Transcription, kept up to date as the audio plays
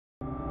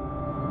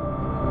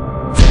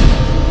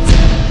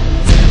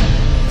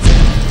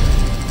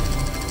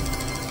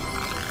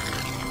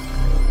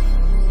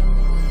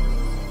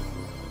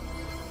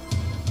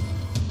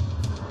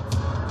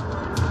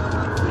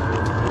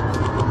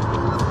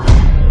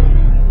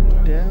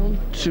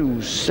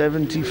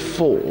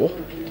22.74.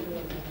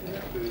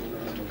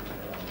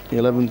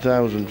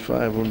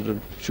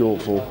 11,500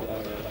 shortfall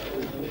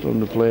from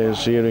the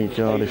players here in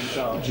Cardiff,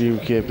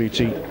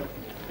 GukPT.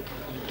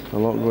 A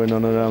lot going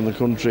on around the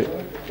country.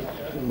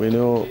 We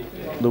know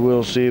the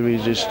World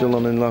Series is still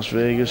on in Las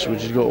Vegas,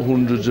 which has got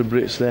hundreds of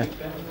Brits there.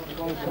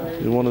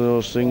 It's one of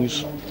those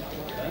things.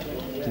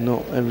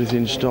 Not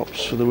everything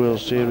stops for the World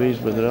Series,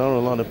 but there are a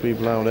lot of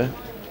people out there.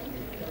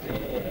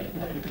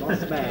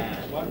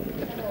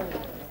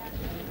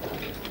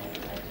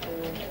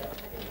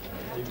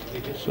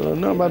 So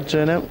not a bad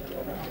turnout.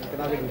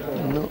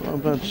 Not a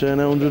bad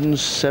turnout.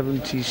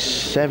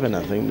 177,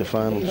 I think the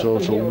final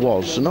total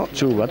was. So not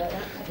too bad.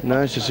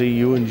 Nice to see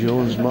Ewan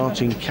Jones,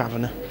 Martin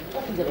Kavanagh,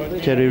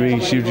 Kerry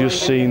Reese, you've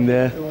just seen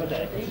there.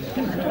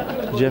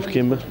 Jeff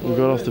Kimber, who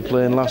got off the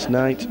plane last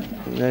night,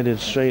 headed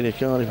straight to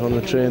Cardiff on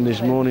the train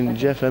this morning.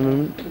 Jeff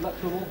Emmerman,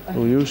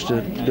 who used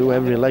to do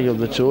every leg of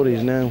the tour,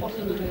 he's now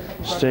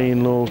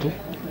staying local.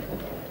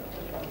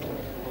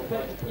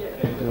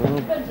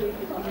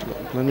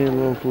 Plenty of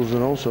locals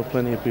and also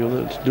plenty of people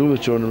that do the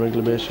tour on a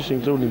regular basis,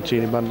 including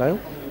Teeny Bandale.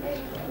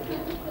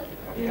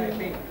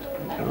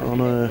 On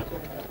a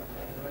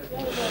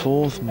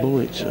fourth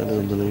bullet, I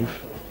don't believe.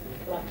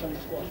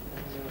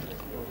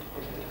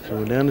 So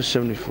we're down to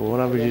 74,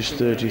 average is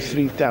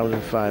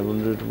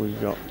 33,500. We've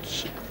got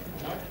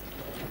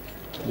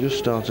just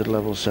started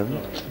level 7,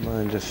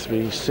 mine's a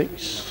 3-6,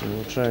 so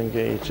we'll try and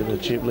get you to the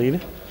chip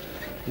leader.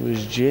 It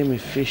was Jamie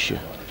Fisher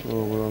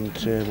over on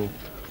table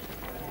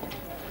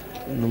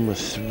number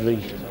 3.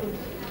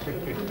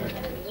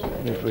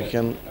 If we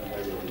can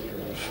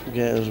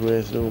get us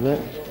way through that.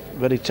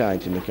 Very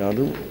tight in the card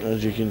room,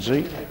 as you can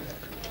see.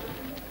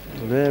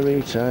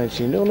 Very tight.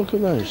 Oh, look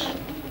at those.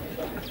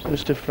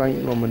 Mr.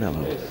 Frank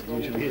Romanello,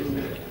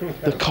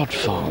 the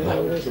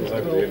Codfather.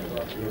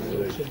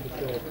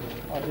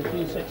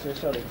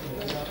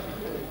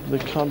 The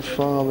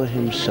Codfather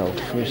himself,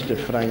 Mr.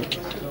 Frank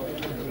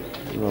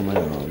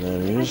Romanello.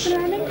 There he is.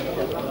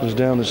 Was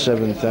down to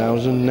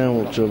 7,000, now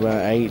up to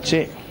about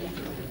 80.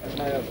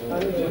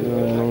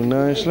 Going along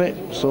nicely.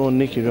 Saw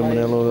Nicky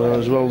Romanello there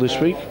as well this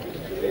week.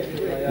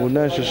 Well,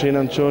 nice to see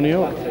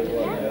Antonio.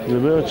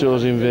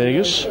 Roberto's in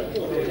Vegas.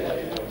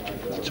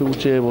 2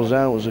 tables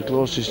out was the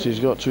closest he's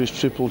got to his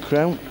Triple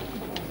Crown.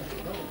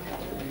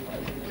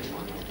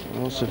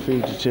 That's a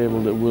feature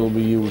table that will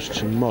be used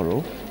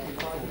tomorrow.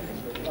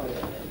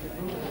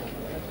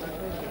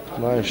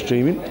 Live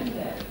streaming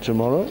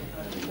tomorrow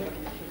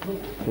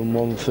from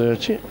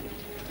 1:30.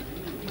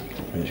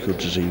 It's good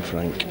to see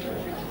Frank.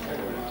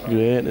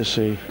 Great to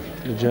see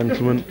the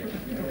gentleman,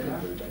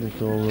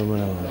 Nicole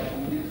Romanello.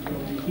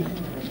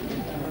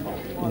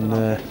 And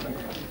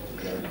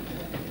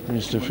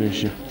Mr.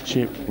 Fisher,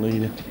 chip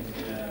leader.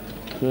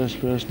 First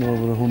person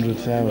over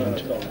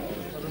 100,000.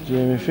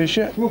 Jamie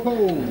Fisher.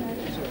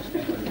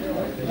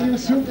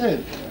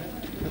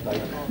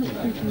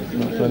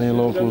 Plenty of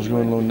locals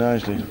going along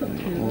nicely.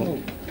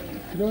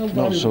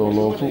 Not so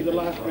local,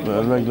 but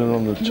a regular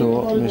on the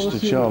tour, Mr.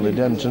 Charlie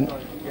Denton,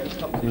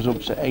 was up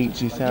to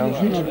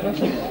 80,000.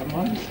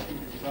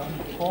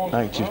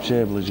 Active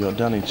table has got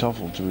Danny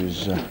Toffel to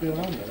his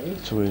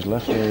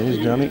left. There is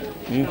Danny,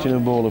 eating a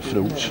bowl of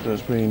fruit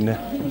that's been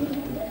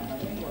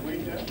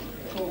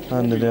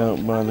handed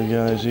out by the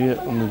guys here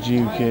on the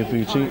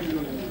GukPT.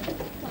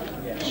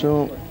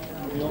 So,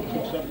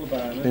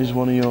 is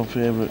one of your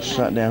favourites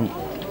sat down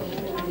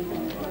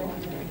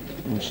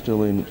and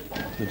still in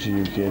the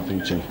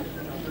GukPT?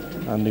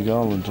 Andy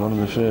Garland, one of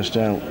the first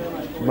out,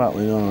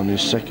 battling on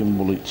his second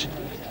bullet.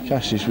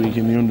 Cash this week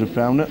in the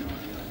 100-pounder,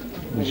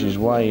 which is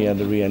why he had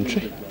a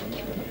re-entry.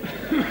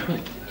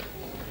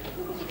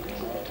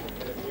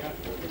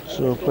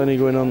 So plenty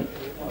going on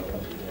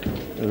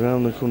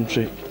around the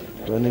country,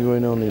 plenty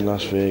going on in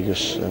Las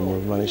Vegas, and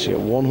we've managed to get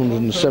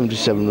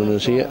 177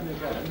 runners here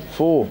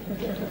for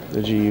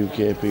the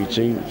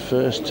GukPT.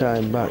 First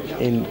time back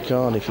in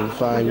Cardiff in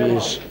 5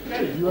 years,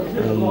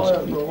 and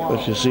the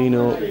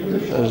casino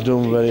has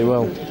done very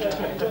well.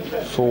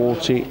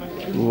 40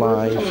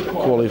 live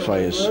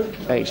qualifiers,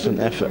 excellent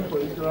effort.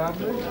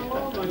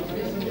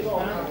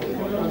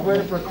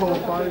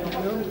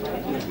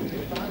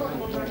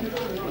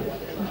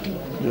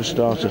 Just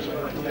started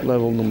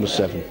level number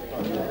 7,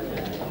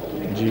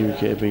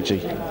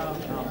 GukPT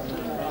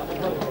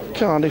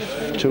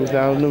Cardiff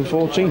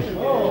 2014.